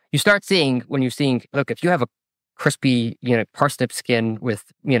you start seeing, look, if you have a crispy, parsnip skin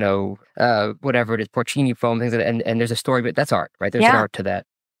with, whatever it is, porcini foam, things like that, and there's a story, but that's art, right? There's an art to that.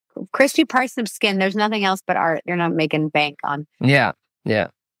 Crispy parsnip skin, there's nothing else but art. You're not making bank on. Yeah.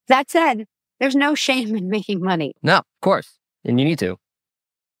 That said, there's no shame in making money. No, of course. And you need to.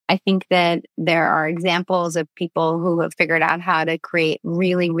 I think that there are examples of people who have figured out how to create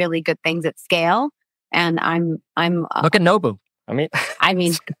really, really good things at scale. And I'm look at Nobu. I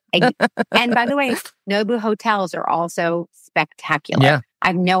mean, and by the way, Nobu hotels are also spectacular. Yeah. I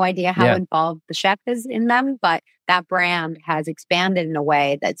have no idea how involved the chef is in them, but that brand has expanded in a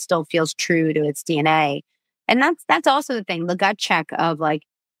way that still feels true to its DNA. And that's also the thing, the gut check of like,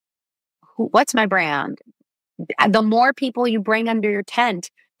 what's my brand? The more people you bring under your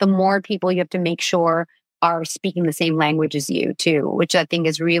tent, the more people you have to make sure are speaking the same language as you too, which I think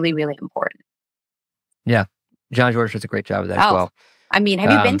is really, really important. Yeah. Jean-Georges does a great job of that as well. Have you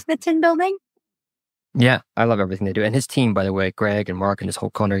been to the Tin Building? Yeah, I love everything they do. And his team, by the way, Greg and Mark and his whole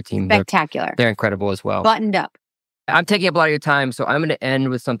culinary team. Spectacular. They're incredible as well. Buttoned up. I'm taking up a lot of your time, so I'm going to end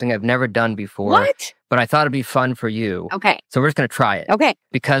with something I've never done before. What? But I thought it'd be fun for you. Okay. So we're just going to try it. Okay.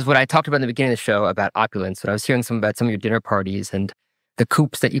 Because what I talked about in the beginning of the show about opulence, when I was hearing about some of your dinner parties and the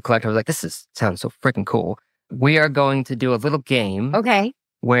coupes that you collect, I was like, sounds so freaking cool. We are going to do a little game. Okay.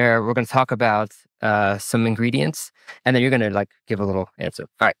 Where we're going to talk about some ingredients, and then you're going to like give a little answer.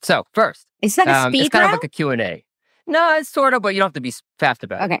 All right. So first. Is that a speed It's kind round? of like a Q&A. No, it's sort of, but you don't have to be fast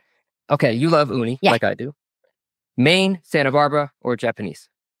about it. Okay. Okay. You love uni, like I do. Maine, Santa Barbara, or Japanese?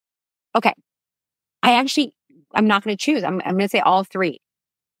 Okay. I'm not going to choose. I'm going to say all three.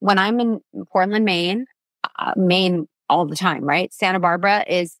 When I'm in Portland, Maine all the time, right? Santa Barbara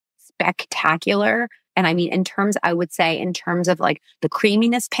is spectacular. And I mean, I would say in terms of like the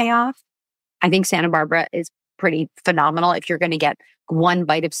creaminess payoff, I think Santa Barbara is pretty phenomenal. If you're going to get one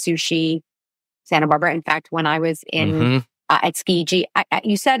bite of sushi, Santa Barbara. In fact, when I was in at Skiji,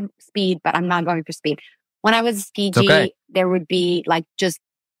 you said speed, but I'm not going for speed. When I was at Skiji, there would be like just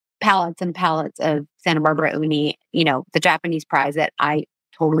pallets and pallets of Santa Barbara uni, the Japanese prize that I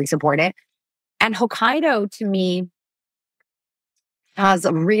totally support it. And Hokkaido to me has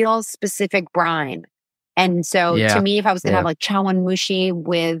a real specific brine. And so to me, if I was going to have like chawanmushi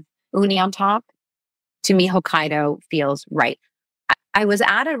with uni on top, to me, Hokkaido feels right. I was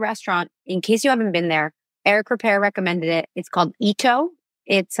at a restaurant, in case you haven't been there, Eric Repair recommended it. It's called Ito.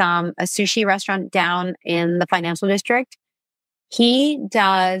 It's a sushi restaurant down in the financial district. He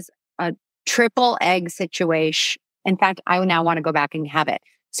does a triple egg situation. In fact, I now want to go back and have it.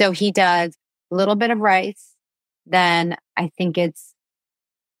 So he does a little bit of rice, then I think it's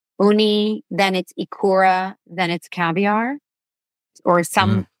uni, then it's ikura, then it's caviar, or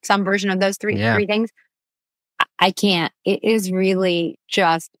some version of those three things. I can't. It is really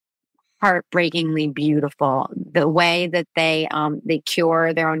just heartbreakingly beautiful. The way that they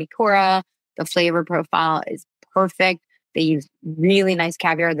cure their own ikura, the flavor profile is perfect. They use really nice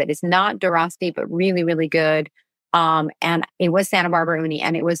caviar that is not durasti, but really, really good. And it was Santa Barbara uni,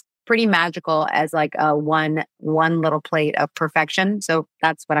 and it was pretty magical as like a one little plate of perfection. So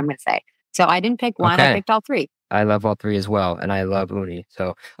that's what I'm going to say. So I didn't pick one. I picked all three. I love all three as well, and I love uni.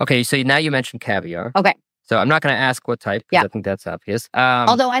 So so now you mentioned caviar. Okay. So I'm not going to ask what type, because I think that's obvious.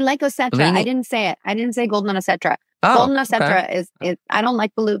 Although I like Osetra. Blini? I didn't say it. I didn't say golden Osetra. Oh, golden Osetra is I don't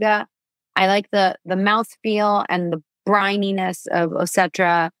like beluga. I like the mouthfeel and the brininess of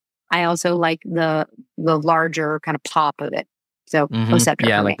Osetra. I also like the larger kind of pop of it. So Osetra.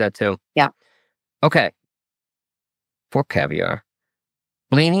 Yeah, I like that too. Yeah. Okay. For caviar,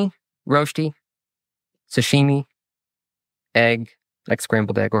 blini, roasty, sashimi, egg, like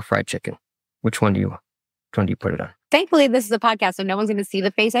scrambled egg or fried chicken. Which one do you put it on? Thankfully, this is a podcast, so no one's going to see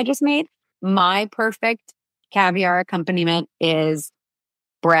the face I just made. My perfect caviar accompaniment is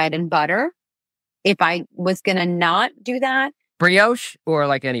bread and butter. If I was going to not do that. Brioche or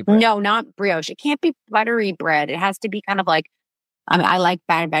like any bread? No, not brioche. It can't be buttery bread. It has to be kind of like, I like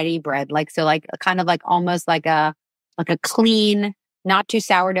buttery bread. Like, so like kind of like almost like a clean, not too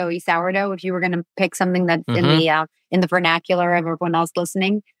sourdoughy sourdough. If you were going to pick something that's in the vernacular of everyone else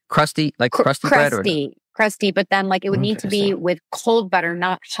listening. Crusty, like crusty bread? Crusty, but then like it would need to be with cold butter,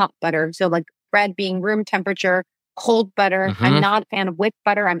 not hot butter. So like bread being room temperature, cold butter. I'm not a fan of whipped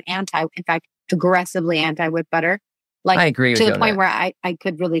butter. I'm in fact, aggressively anti-whipped butter. Like I agree with you to the point where I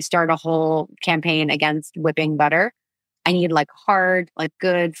could really start a whole campaign against whipping butter. I need like hard, like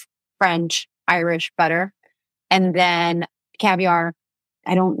good French, Irish butter. And then caviar.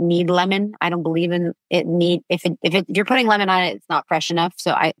 I don't need lemon. I don't believe in it. If you're putting lemon on it, it's not fresh enough.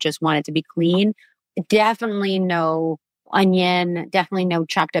 So I just want it to be clean. Definitely no onion. Definitely no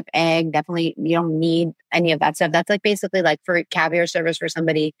chopped up egg. Definitely you don't need any of that stuff. That's like basically like for caviar service for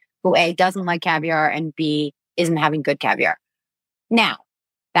somebody who A, doesn't like caviar, and B, isn't having good caviar. Now,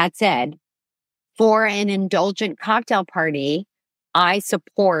 that said, for an indulgent cocktail party, I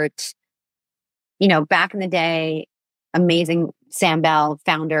support, back in the day, amazing Sam Bell,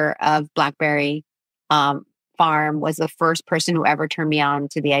 founder of Blackberry Farm, was the first person who ever turned me on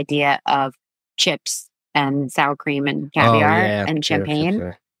to the idea of chips and sour cream and caviar and champagne.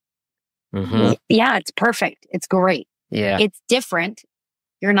 Sure. Mm-hmm. Yeah, it's perfect. It's great. Yeah. It's different.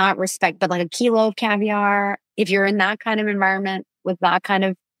 You're not but like a kilo of caviar, if you're in that kind of environment with that kind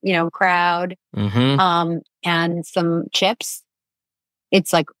of, crowd, and some chips,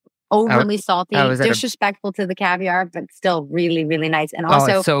 it's like overly salty, disrespectful to the caviar, but still really, really nice. And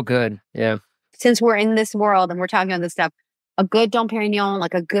also, it's so good. Yeah. Since we're in this world and we're talking about this stuff, a good Dom Perignon,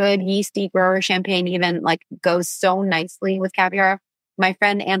 like a good yeasty grower champagne, even like goes so nicely with caviar. My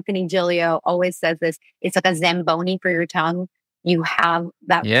friend Anthony Giglio always says this. It's like a Zamboni for your tongue. You have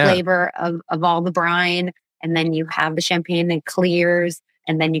that flavor of all the brine and then you have the champagne that clears,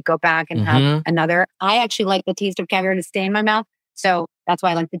 and then you go back and have another. I actually like the taste of caviar to stay in my mouth. So that's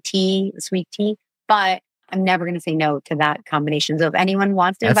why I like the tea, the sweet tea. But I'm never going to say no to that combination. So if anyone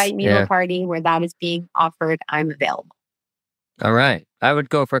wants to invite me to a party where that is being offered, I'm available. All right. I would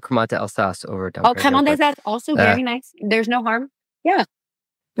go for Cremant d'Alsace over Dom Pérignon. Cremant d'Alsace, also very nice. There's no harm. Yeah.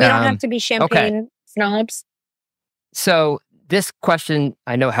 We don't have to be champagne snobs. So this question,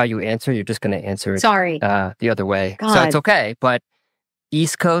 I know how you answer. You're just going to answer it the other way. God. So it's okay. But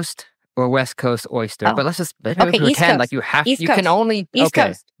East Coast or West Coast oyster? But let's just pretend like you have. East you Coast. can only East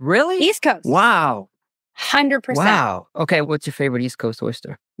Coast. Really? East Coast. Wow. 100%. Wow. Okay. What's your favorite East Coast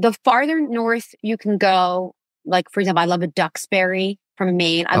oyster? The farther north you can go, like for example, I love a Duxbury from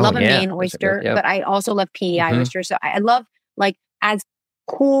Maine. I love a Maine oyster, but I also love PEI oysters. So I love like as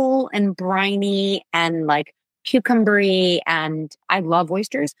cool and briny and like cucumbery, and I love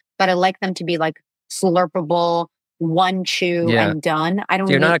oysters, but I like them to be like slurpable, one chew and done. I don't.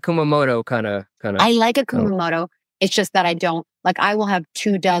 So you're not a Kumamoto kind of. I like a Kumamoto. It's just that I don't like. I will have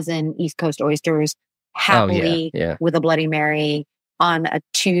 24 East Coast oysters happily with a Bloody Mary on a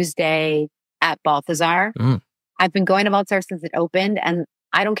Tuesday at Balthazar. I've been going to Balthazar since it opened, and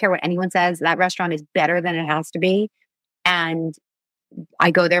I don't care what anyone says. That restaurant is better than it has to be, and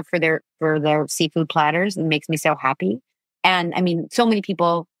I go there for their seafood platters, and it makes me so happy. And I mean, so many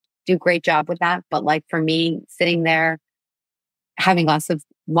people do a great job with that, but like for me, sitting there having lots of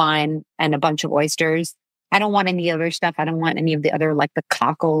wine and a bunch of oysters, I don't want any other stuff. I don't want any of the other, like the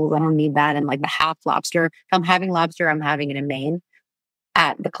cockles. I don't need that. And like the half lobster. If I'm having lobster, I'm having it in Maine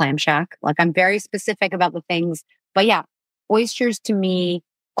at the Clam Shack. Like I'm very specific about the things. But yeah, oysters to me,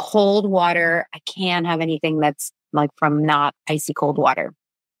 cold water. I can't have anything that's like from not icy cold water.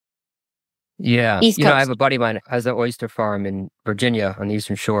 Yeah. East Coast. I have a buddy of mine who has an oyster farm in Virginia on the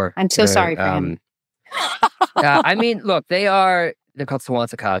Eastern Shore. I'm so sorry for him. I mean, look, they're called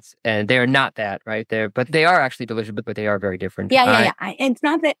Swansacats, and they're not that, right? But they are actually delicious, but they are very different. Yeah. It's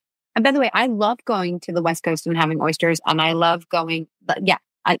not that. And by the way, I love going to the West Coast and having oysters, and I love going.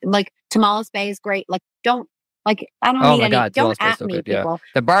 I like Tamales Bay is great. Like, I don't need any. Don't at me, people.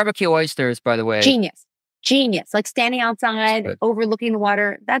 Yeah. The barbecue oysters, by the way, genius. Like standing outside, overlooking the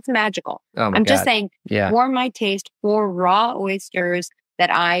water. That's magical. I'm just saying, for my taste, for raw oysters that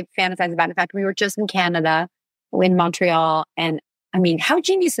I fantasize about. In fact, we were just in Canada, in Montreal, and I mean, how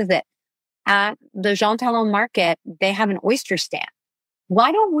genius is it? At the Jean Talon market, they have an oyster stand.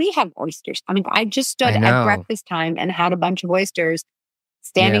 Why don't we have oysters? I mean, I just stood at breakfast time and had a bunch of oysters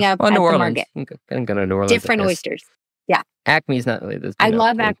standing up at the market. I'm going to New Orleans. Different oysters. Yeah. Acme's not really this. I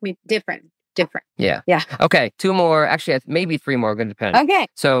love Acme. Different. Yeah. Yeah. Okay. 2 more. Actually, maybe 3 more. Going to depend. Okay.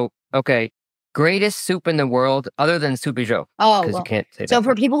 So, greatest soup in the world other than soup et jour. Oh, because you can't say that. So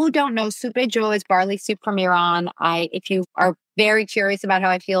for people who don't know, soup et jour is barley soup from Iran. If you are very curious about how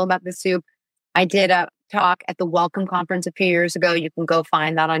I feel about the soup, I did a talk at the Welcome Conference a few years ago. You can go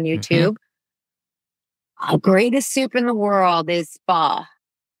find that on YouTube. The greatest soup in the world is pho.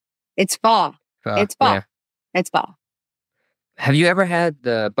 It's pho. It's pho. Yeah. It's pho. Have you ever had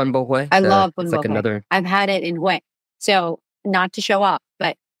the bun bo hue? I love bun bo hue. Hue. I've had it in Hue. So not to show up,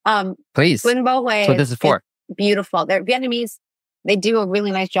 but please. Bun bo Hue. That's what this is for. Beautiful. They're Vietnamese. They do a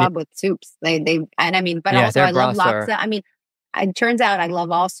really nice job with soups. But also I love laksa. I mean, it turns out I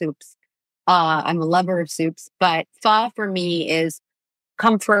love all soups. I'm a lover of soups, but pho for me is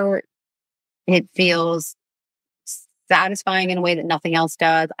comfort. It feels satisfying in a way that nothing else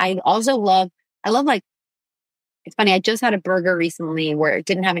does. I love like, it's funny. I just had a burger recently where it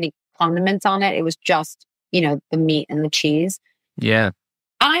didn't have any condiments on it. It was just, the meat and the cheese. Yeah.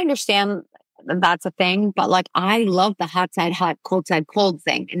 I understand that's a thing, but like, I love the hot side hot, cold side cold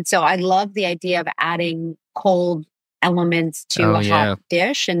thing. And so I love the idea of adding cold elements to a hot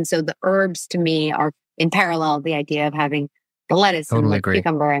dish. And so the herbs to me are in parallel, the idea of having the lettuce and the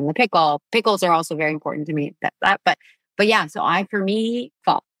cucumber and the pickle. Pickles are also very important to me. But yeah, so for me,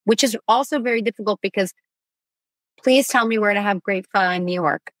 pho, which is also very difficult because please tell me where to have great pho in New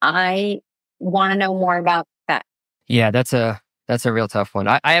York. I want to know more about that. Yeah, that's a real tough one.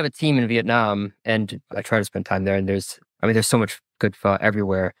 I have a team in Vietnam, and I try to spend time there. And there's so much good pho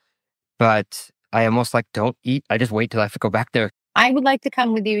everywhere, but I almost don't eat. I just wait till I have to go back there. I would like to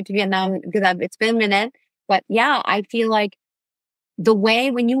come with you to Vietnam because it's been a minute. But yeah, I feel like the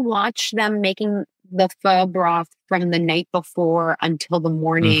way when you watch them making the pho broth from the night before until the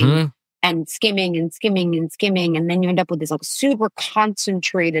morning and skimming and skimming and skimming, and then you end up with this like super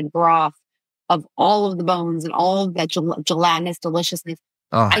concentrated broth of all of the bones and all of that gelatinous deliciousness.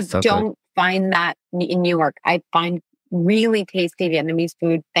 Oh, I don't find that in New York. I find really tasty Vietnamese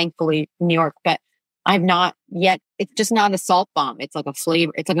food, thankfully, in New York. But I've not yet. It's just not a salt bomb. It's like a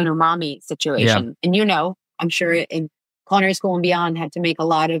flavor. It's like an umami situation. And I'm sure in culinary school and beyond had to make a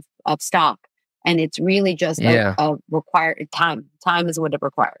lot of stock. And it's really just a required time. Time is what it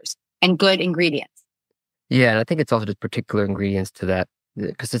requires. And good ingredients. Yeah, and I think it's also just particular ingredients to that.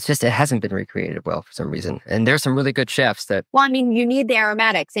 Because it hasn't been recreated well for some reason. And there's some really good chefs that... Well, I mean, you need the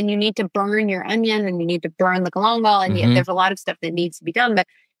aromatics and you need to burn your onion and you need to burn the galangal and there's a lot of stuff that needs to be done.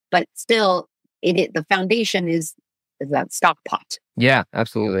 But still, the foundation is that stock pot. Yeah,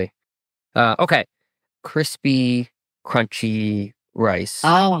 absolutely. Okay. Crispy, crunchy rice.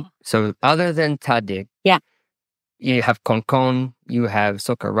 Oh. So other than tadig, you have concon, you have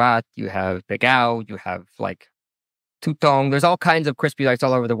sokarat, you have begao, you have like tutong. There's all kinds of crispy rice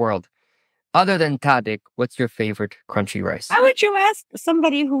all over the world. Other than tadig, what's your favorite crunchy rice? Why would you ask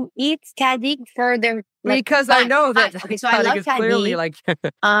somebody who eats tadig for their... Because I know that okay, so I love is clearly like...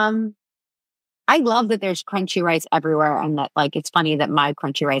 I love that there's crunchy rice everywhere and that it's funny that my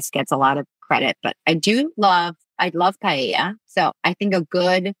crunchy rice gets a lot of credit, but I love paella. So I think a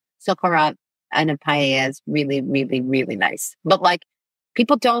good sokarat and a paella is really, really, really nice. But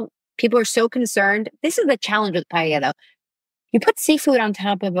people are so concerned. This is the challenge with paella though. You put seafood on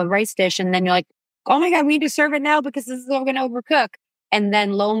top of a rice dish and then you're like, oh my God, we need to serve it now because this is all going to overcook. And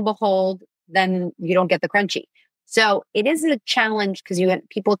then lo and behold, then you don't get the crunchy. So it is a challenge because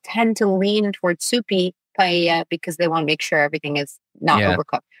people tend to lean towards soupy paella because they want to make sure everything is not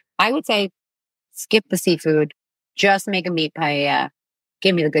overcooked. I would say skip the seafood, just make a meat paella,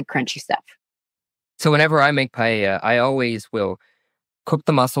 give me the good crunchy stuff. So whenever I make paella, I always will cook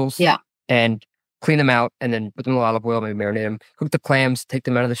the mussels and clean them out and then put them in olive oil, maybe marinate them, cook the clams, take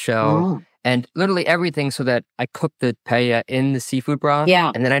them out of the shell, and literally everything so that I cook the paella in the seafood broth.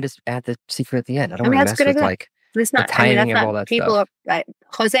 Yeah. And then I just add the seafood at the end. I don't want to mess with the timing of all that stuff.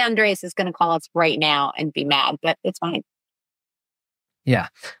 Jose Andres is going to call us right now and be mad, but it's fine. Yeah.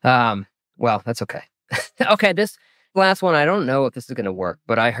 Well, that's okay. Okay, this last one, I don't know if this is going to work,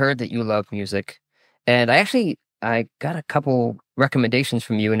 but I heard that you love music. And I got a couple recommendations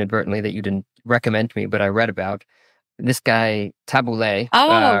from you inadvertently that you didn't recommend to me, but I read about. This guy, Tabbouleh.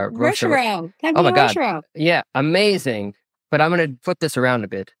 Rochereau. Oh my God. Yeah, amazing. But I'm going to flip this around a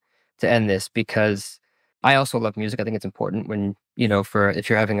bit to end this because I also love music. I think it's important when, if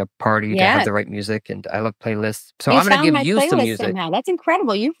you're having a party to have the right music, and I love playlists. So I'm going to give you some music. Somehow. That's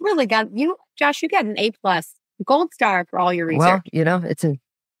incredible. You've really got, Josh, you got an A+ gold star for all your research. Well,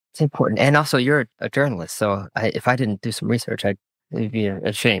 it's important. And also you're a journalist. So if I didn't do some research, it'd be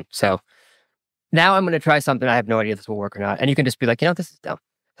a shame. So now I'm going to try something. I have no idea if this will work or not. And you can just be like, this is dumb.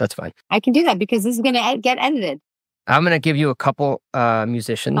 That's fine. I can do that because this is going to get edited. I'm going to give you a couple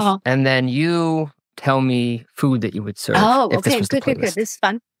musicians and then you tell me food that you would serve. Oh, if okay. This was Good. This is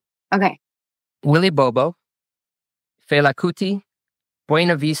fun. Okay. Willie Bobo, Fela Kuti,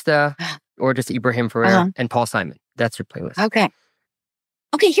 Buena Vista, or just Ibrahim Ferrer, and Paul Simon. That's your playlist.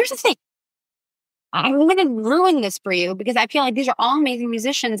 Okay, here's the thing. I'm going to ruin this for you because I feel like these are all amazing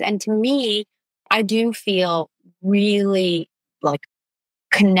musicians. And to me, I do feel really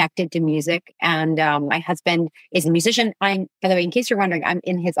connected to music. And my husband is a musician. By the way, in case you're wondering, I'm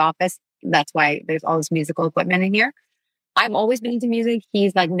in his office. That's why there's all this musical equipment in here. I've always been into music.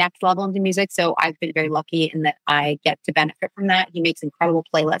 He's next level into music. So I've been very lucky in that I get to benefit from that. He makes incredible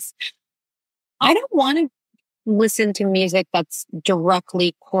playlists. I don't want to listen to music that's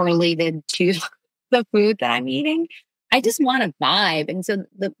directly correlated to the food that I'm eating. I just want a vibe. And so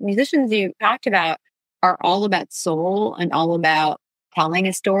the musicians you talked about are all about soul and all about telling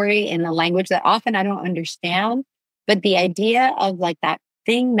a story in a language that often I don't understand. But the idea of that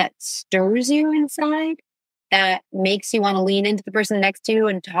thing that stirs you inside, that makes you want to lean into the person next to you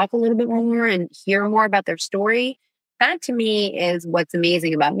and talk a little bit more and hear more about their story. That to me is what's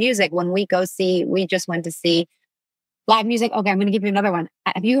amazing about music. When we just went to see live music. Okay, I'm going to give you another one.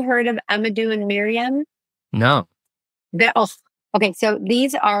 Have you heard of Amadou and Miriam? No. Okay, so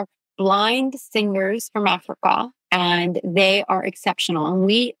these are blind singers from Africa, and they are exceptional. And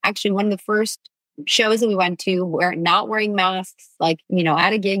we actually, one of the first shows that we went to, were not wearing masks,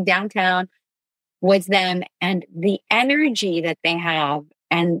 at a gig downtown, was them, and the energy that they have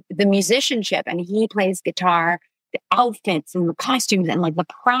and the musicianship, and he plays guitar, the outfits and the costumes and the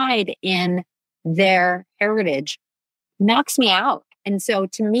pride in their heritage knocks me out. And so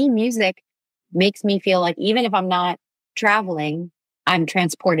to me, music makes me feel like even if I'm not traveling, I'm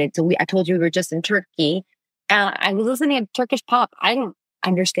transported. I told you we were just in Turkey. I was listening to Turkish pop. I don't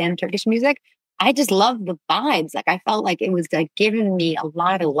understand Turkish music. I just love the vibes. I felt like it was giving me a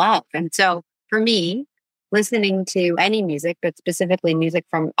lot of love. And so for me, listening to any music, but specifically music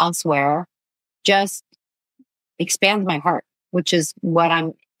from elsewhere, just expands my heart, which is what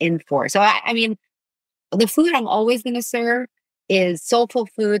I'm in for. So, I mean, the food I'm always going to serve is soulful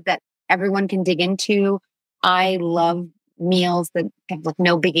food that everyone can dig into. I love meals that have like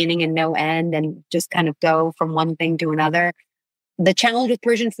no beginning and no end and just kind of go from one thing to another. The challenge with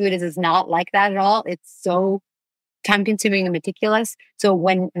Persian food is it's not like that at all. It's so time consuming and meticulous. So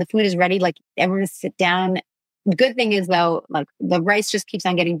when the food is ready, like everyone sit down. The good thing is though, like the rice just keeps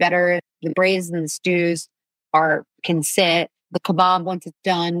on getting better. The braises and the stews can sit. The kebab, once it's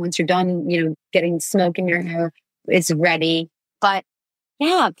done, once you're done, getting smoke in your hair, it's ready. But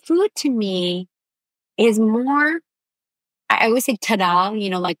yeah, food to me is more, I always say ta-da,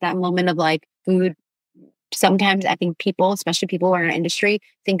 like that moment of like food. Sometimes I think people, especially people who are in our industry,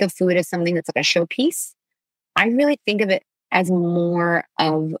 think of food as something that's like a showpiece. I really think of it as more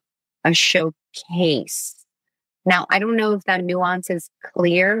of a showcase. Now, I don't know if that nuance is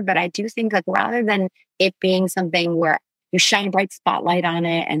clear, but I do think like rather than it being something where you shine a bright spotlight on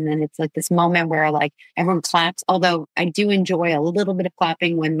it and then it's like this moment where like everyone claps, although I do enjoy a little bit of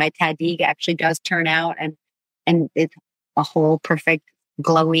clapping when my tahdig actually does turn out and it's a whole perfect,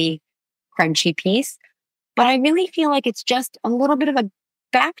 glowy, crunchy piece. But I really feel like it's just a little bit of a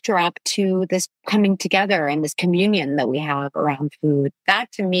backdrop to this coming together and this communion that we have around food.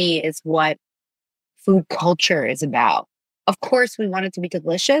 That to me is what food culture is about. Of course, we want it to be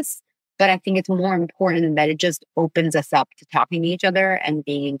delicious, but I think it's more important that it just opens us up to talking to each other and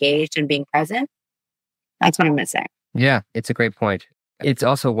being engaged and being present. That's what I'm going to say. Yeah, it's a great point. It's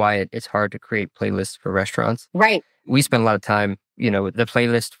also why it's hard to create playlists for restaurants. Right. We spend a lot of time, the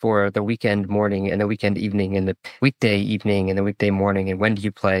playlist for the weekend morning and the weekend evening and the weekday evening and the weekday morning. And when do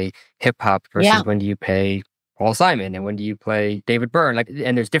you play hip hop versus when do you play Paul Simon and when do you play David Byrne?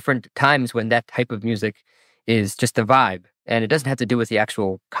 And there's different times when that type of music is just the vibe. And it doesn't have to do with the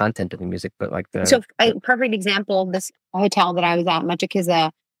actual content of the music, but like the... So a perfect example, this hotel that I was at,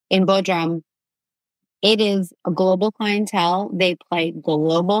 Machakiza in Bodrum, it is a global clientele. They play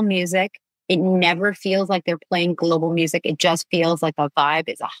global music. It never feels like they're playing global music. It just feels like the vibe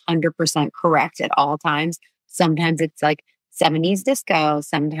is 100% correct at all times. Sometimes it's like 70s disco.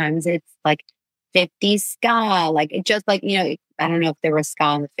 Sometimes it's like 50s ska. Like it just like, I don't know if there was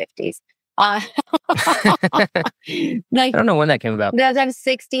ska in the 50s. I don't know when that came about. That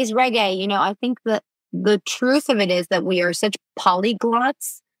 60s reggae. I think that the truth of it is that we are such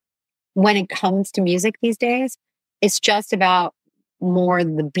polyglots when it comes to music these days. It's just about more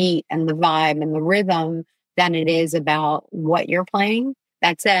the beat and the vibe and the rhythm than it is about what you're playing.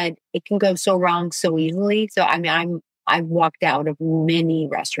 That said, it can go so wrong so easily. So I mean, I've walked out of many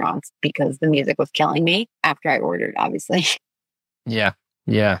restaurants because the music was killing me after I ordered, obviously. Yeah.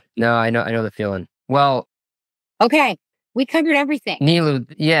 No, I know the feeling. Well, okay, we covered everything.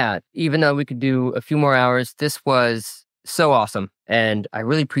 Nilou, even though we could do a few more hours, this was so awesome. And I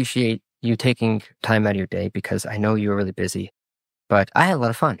really appreciate you taking time out of your day because I know you're really busy. But I had a lot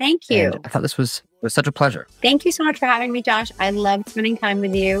of fun. Thank you. And I thought this was such a pleasure. Thank you so much for having me, Josh. I loved spending time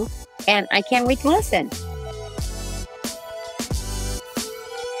with you, and I can't wait to listen.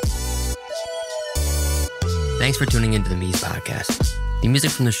 Thanks for tuning into the Mies podcast. The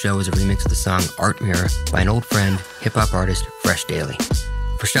music from the show is a remix of the song Art Mirror by an old friend, hip-hop artist, Fresh Daily.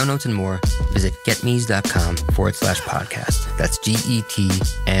 For show notes and more, visit getmees.com/podcast. That's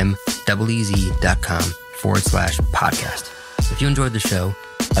GETMEEZ.com/podcast. If you enjoyed the show,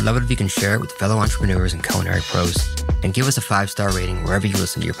 I'd love it if you can share it with fellow entrepreneurs and culinary pros, and give us a 5-star rating wherever you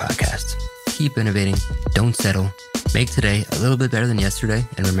listen to your podcasts. Keep innovating, don't settle, make today a little bit better than yesterday,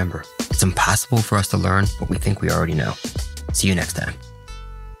 and remember, it's impossible for us to learn what we think we already know. See you next time.